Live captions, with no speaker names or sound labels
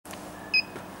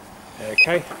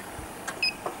Okay,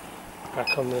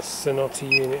 back on this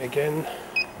Zanotti unit again.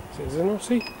 Is it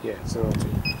Zanotti? Yeah,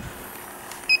 Zanotti.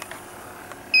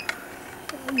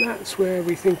 And that's where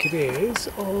we think it is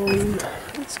on,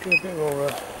 let's go a bit more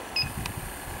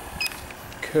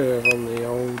curve on the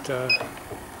old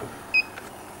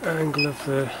angle of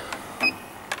the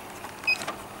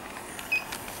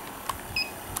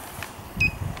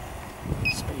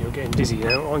you're getting dizzy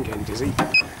now, I'm getting dizzy.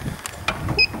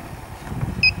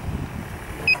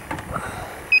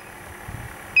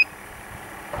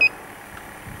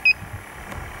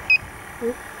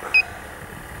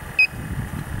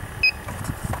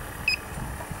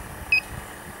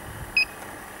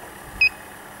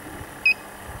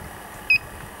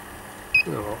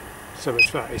 Oh, so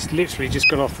much for that. It's literally just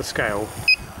gone off the scale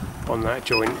on that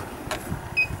joint.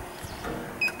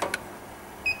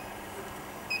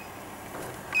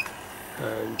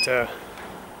 And I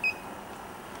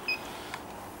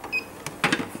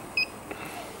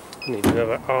need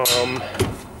another arm.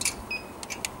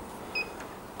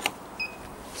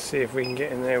 See if we can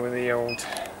get in there with the old.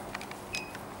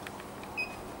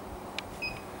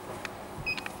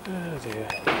 Oh dear.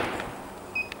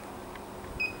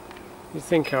 You'd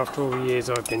think after all the years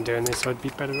I've been doing this I'd be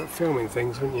better at filming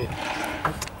things, wouldn't you?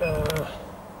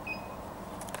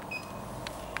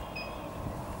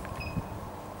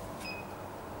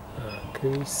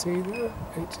 Can you see that?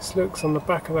 It just looks on the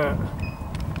back of that.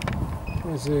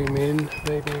 We'll zoom in,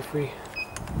 maybe if we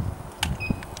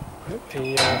put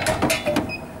the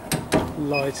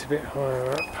light a bit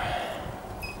higher up.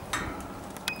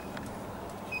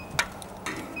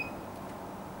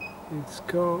 It's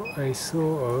got a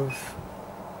sort of,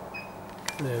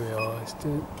 there we are, it's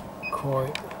still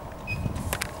quite,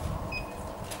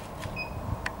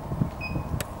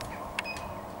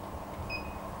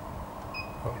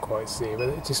 can't quite see, but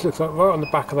it just looks like right on the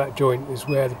back of that joint is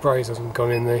where the braze hasn't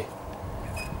gone in there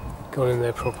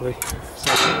properly. So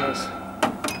I think that's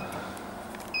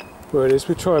where it is.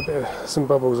 We'll try a bit of some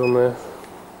bubbles on there.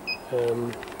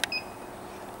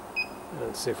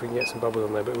 Let's see if we can get some bubbles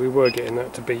on there, but we were getting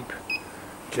that to beep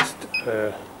just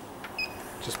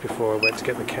before I went to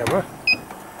get the camera.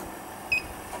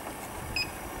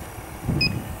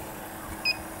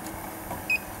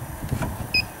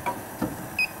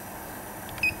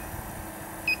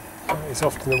 It's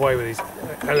often the way with these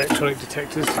electronic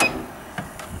detectors.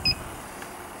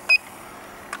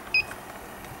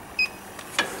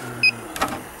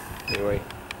 Anyway,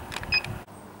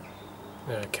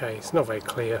 okay, it's not very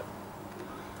clear.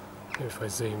 If I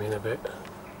zoom in a bit.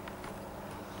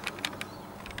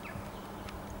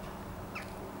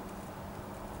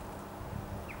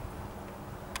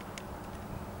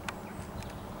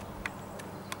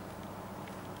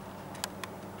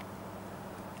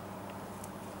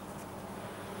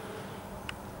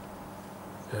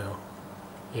 Now,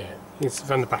 yeah, it's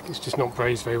around the back, it's just not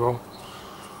brazed very well.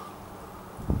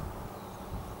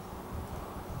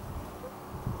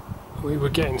 We were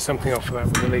getting something off of that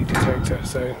with the leak detector,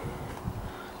 so.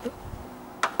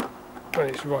 And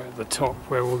it's right at the top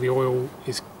where all the oil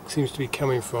seems to be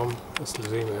coming from. Let's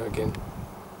zoom out again.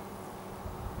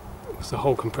 Because the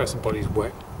whole compressor body is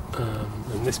wet,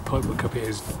 and this pipe work up here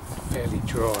is fairly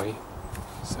dry,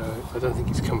 so I don't think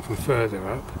it's come from further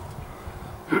up.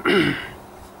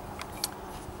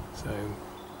 So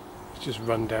it's just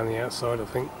run down the outside, I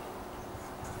think.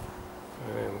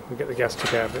 We'll get the gas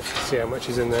took out of it, see how much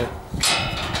is in there.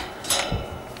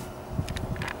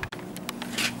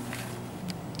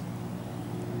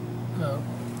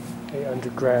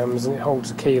 800 grams, and it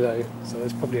holds a kilo, so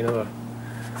there's probably another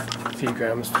few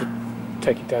grams to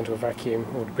take it down to a vacuum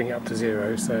or to bring it up to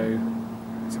zero, so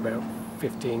it's about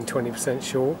 15-20%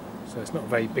 short, so it's not a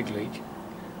very big leak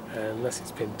unless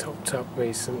it's been topped up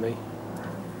recently.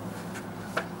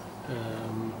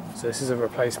 So this is a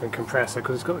replacement compressor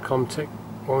because it's got the Comtech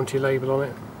warranty label on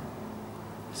it,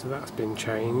 so that's been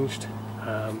changed,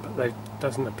 but it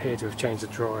doesn't appear to have changed the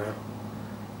dryer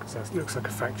because that looks like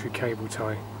a factory cable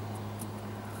tie.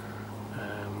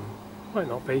 Might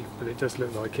not be, but it does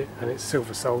look like it, and it's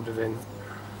silver soldered in.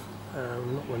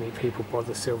 Not many people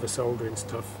bother silver soldering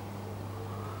stuff.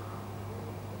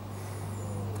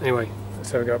 Anyway,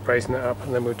 let's have a go at brazing that up,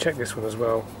 and then we'll check this one as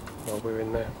well while we're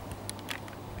in there.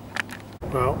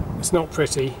 Well, it's not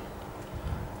pretty.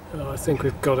 I think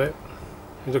we've got it.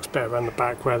 It looks better around the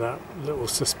back where that little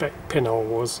suspect pinhole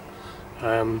was.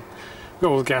 Got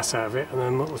all the gas out of it, and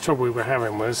then what the trouble we were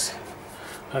having was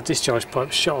our discharge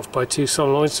pipe shut off by two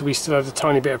solenoids, so we still had a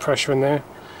tiny bit of pressure in there.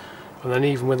 And then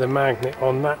even with a magnet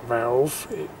on that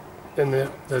valve,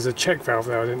 there's a check valve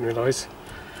there I didn't realise.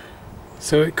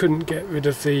 So it couldn't get rid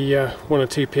of the 1 or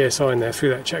 2 psi in there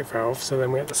through that check valve, so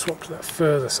then we had to swap to that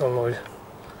further solenoid,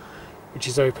 which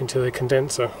is open to the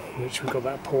condenser, which we've got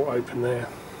that port open there.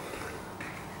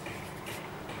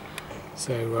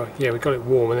 So yeah, we got it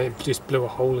warm and it just blew a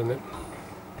hole in it.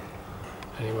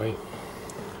 Anyway,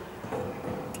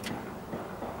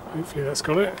 hopefully that's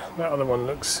got it. That other one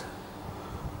looks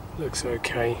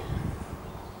okay.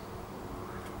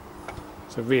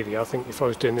 So really, I think if I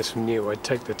was doing this from new, I'd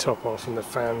take the top off and the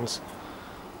fans.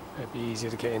 It'd be easier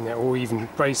to get in there, or even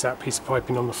brace that piece of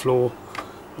piping on the floor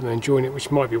and then join it, which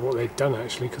might be what they've done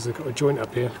actually, because they've got a joint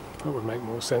up here. That would make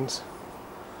more sense.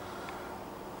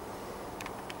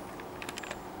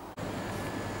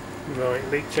 Right,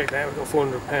 leak check that. We've got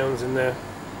 400 pounds in there.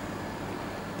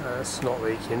 It's not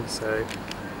leaking, so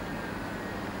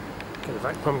get the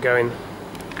vac pump going.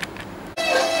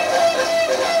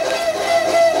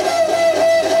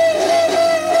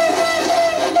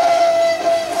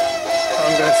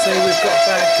 I'm going to say we've got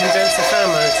that condenser fan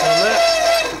motor on that.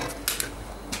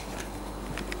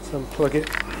 So unplug it.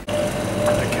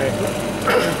 Okay,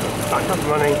 back up and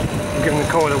running. I'm giving the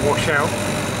coil a wash out.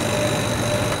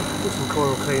 Put some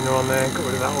coil cleaner on there, got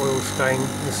rid of that oil stain.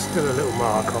 There's still a little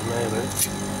mark on there, but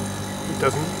it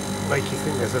doesn't make you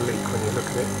think there's a leak when you look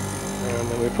at it. And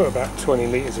then we put about 20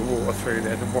 litres of water through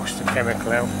there to wash the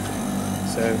chemical out.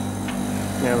 So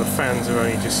now the fans are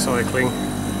only just cycling.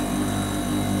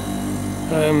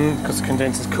 Because the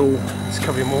condenser's cool, it's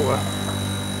covered in water.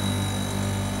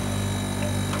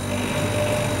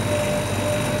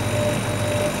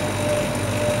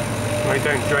 They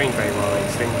don't drain very well,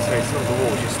 these things, so sort of the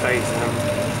water just stays in them.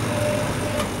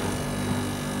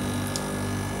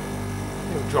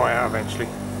 It'll dry out eventually.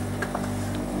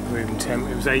 Room temp,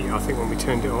 it was 8 I think when we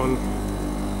turned it on.